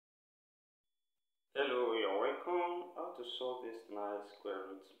to solve this nice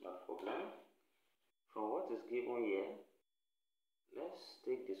square root math problem. From what is given here, let's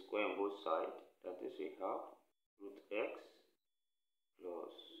take the square on both sides. That is, we have root x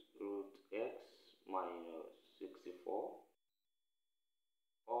plus root x minus 64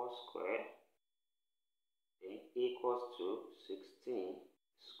 all square, then equals to 16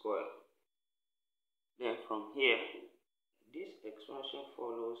 squared. Then from here, this expansion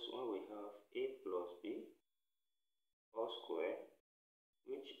follows when we have a plus b all square,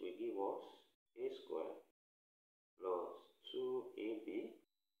 which will give us a square plus 2ab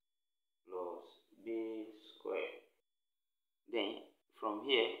plus b square. Then from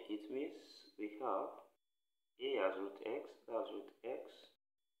here, it means we have a as root x, that's root x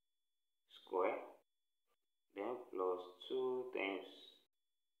square, then plus 2 times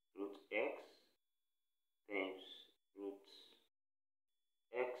root x times root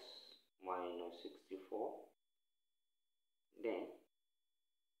x minus 64, then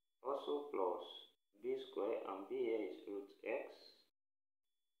also plus b square, and b here is root x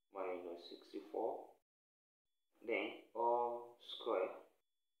minus 64, then all square,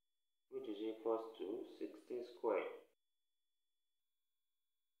 which is equals to 16 square.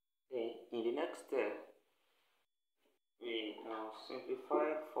 Then in the next step, we can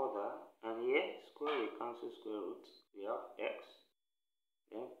simplify further, and here square will cancel square root. We have x,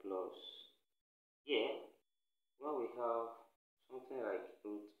 then plus here when we have something like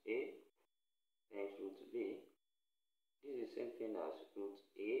root a times root b, this is the same thing as root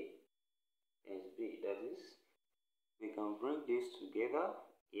a times b. That is, we can bring this together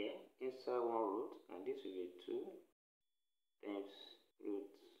here inside one root, and this will be 2 times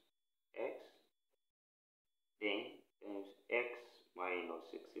root x, then times x minus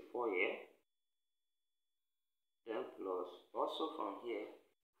 64 here, then plus also from here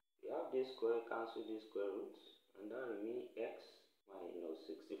we have this square cancel this square roots, and that remains x minus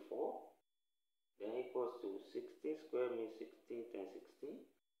 64, then equals to 16 square means 16 times 16,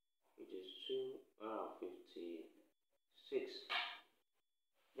 which is 256.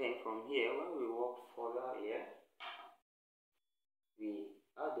 Then from here, when we walk further here, we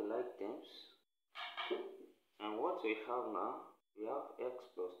add the like terms, and what we have now, we have x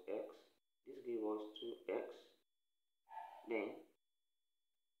plus x, this gives us 2x, then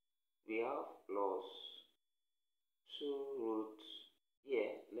we have plus 2 roots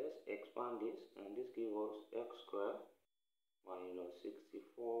here, let's expand this, and this gives us x squared minus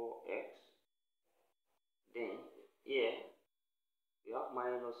 64x, then here we have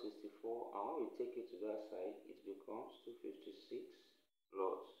minus 64, and when we take it to that side, it becomes 256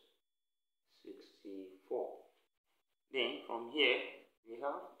 plus 64. Then from here, we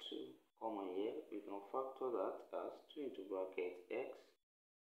have 2 common here. We can factor that as 2 into bracket x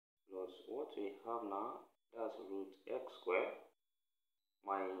plus what we have now, that's root x squared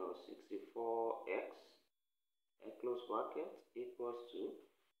minus 64x, and close bracket equals to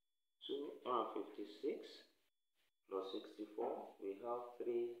 256 plus 64. We have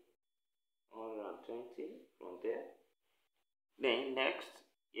 320 from there. Then next,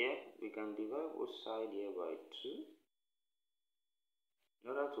 here we can divide both sides here by 2. In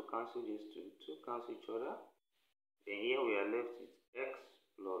order to cancel these two cancel each other. Then here we are left with x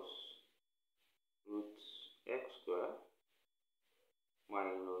plus root x squared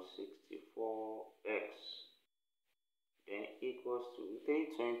minus 64x, then equals to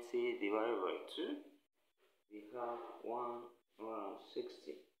 320 divided by 2. We have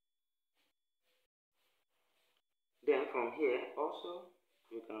 160. Then from here also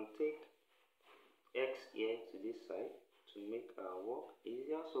we can take x here to this side to make our work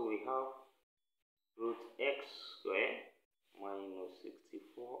easier. So we have root x squared minus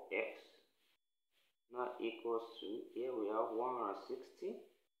 64x now equals to, here we have 160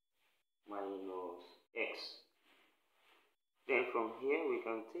 minus x. Then from here we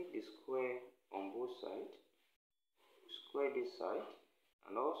can take the square on both sides, square this side,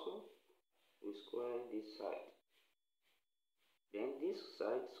 and also we square this side. Then this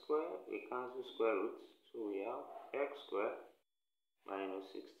side square, we cancel square roots, so we have x squared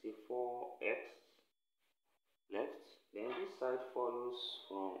minus 64x left. Then this side follows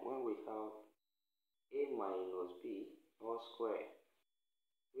from when we have a minus b all square,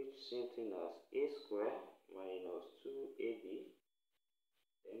 which is same thing as a square minus 2ab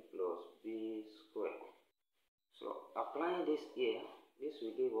then plus b square. So applying this here, this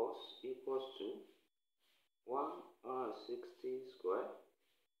will give us equals to 160 square,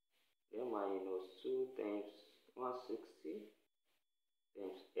 then minus 2 times 160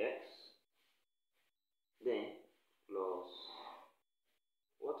 times x, then plus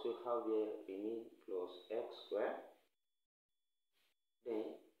what we have here remain plus x squared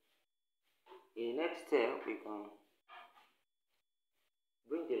Then in the next step, we can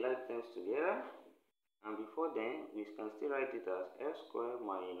bring the like terms together, and before then we can still write it as x squared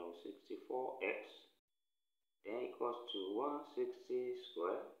minus 64x then equals to 160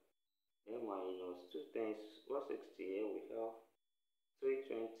 squared, then minus 2 times 160 here we have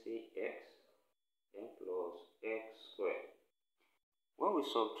 320x, then plus x squared. When we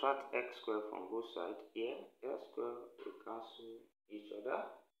subtract x squared from both sides, here x squared will cancel each other.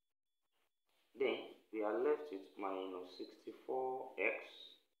 Then we are left with minus 64x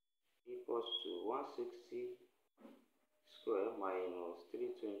equals to 160 squared minus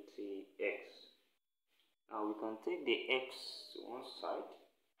 320x. Now we can take the x to one side,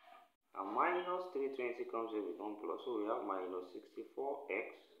 and minus 320 comes here with 1 plus, so we have minus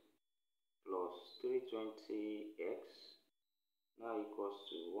 64x plus 320x now equals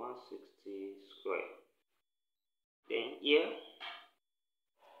to 160 squared. Then here,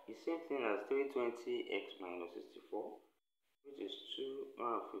 the same thing as 320x minus 64, which is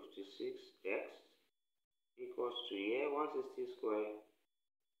 256x equals to here 160 squared.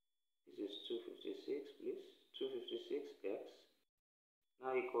 This is 256, please. 256x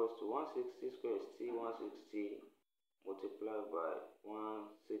now equals to 160 squared is still 160 multiplied by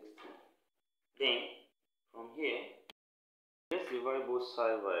 160. Then from here, let's divide both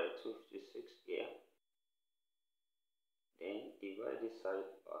sides by 256 here. Then divide this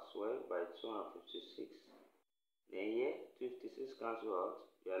side as well by 256. Then here 256 cancel out.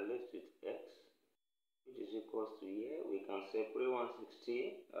 We are left with x, which is equals to here. We can separate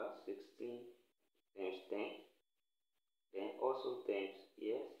 160 as 16 times 10. Then also times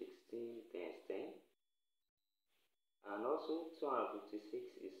here 16 times 10. And also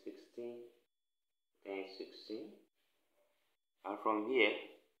 256 is 16 times 16. And from here,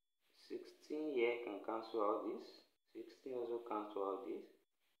 16 here can cancel out this. 16 also cancel out this.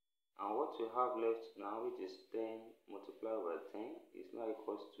 And what we have left now, which is 10 multiplied by 10, is now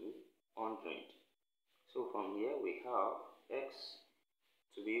equals to 100. So from here we have x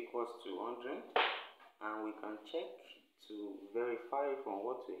to be equals to 100, and we can check to verify from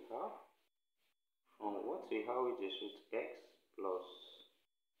what we have. From what we have, which is root x plus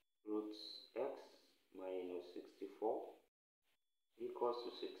root x minus 64 equals to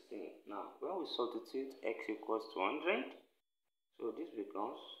 16. Now when we substitute x equals to 100, so this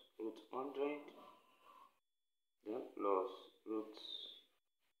becomes root 100 then plus root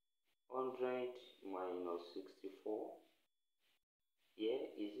 100 minus 64 here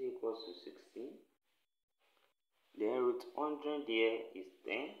is equals to 16. Then root 100 here is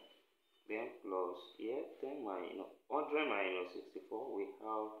 10. Then plus here 10 minus 100 minus 64, we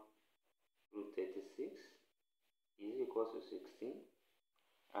have root 36 is equals to 16.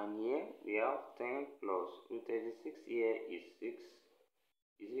 And here we have 10 plus root 36 here is 6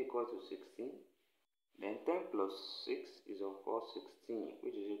 is equal to 16. Then 10 plus 6 is of course 16,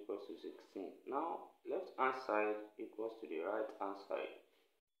 which is equal to 16. Now left hand side equals to the right hand side,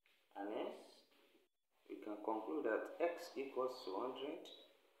 and hence we can conclude that x equals to 100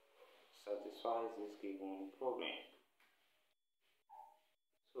 satisfies this given problem.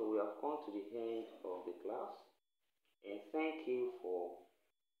 So we have come to the end of the class, and thank you for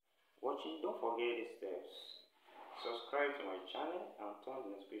watching. Don't forget the steps. Subscribe to my channel and turn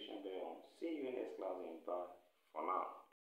the notification bell on. See you in next class. Bye for now.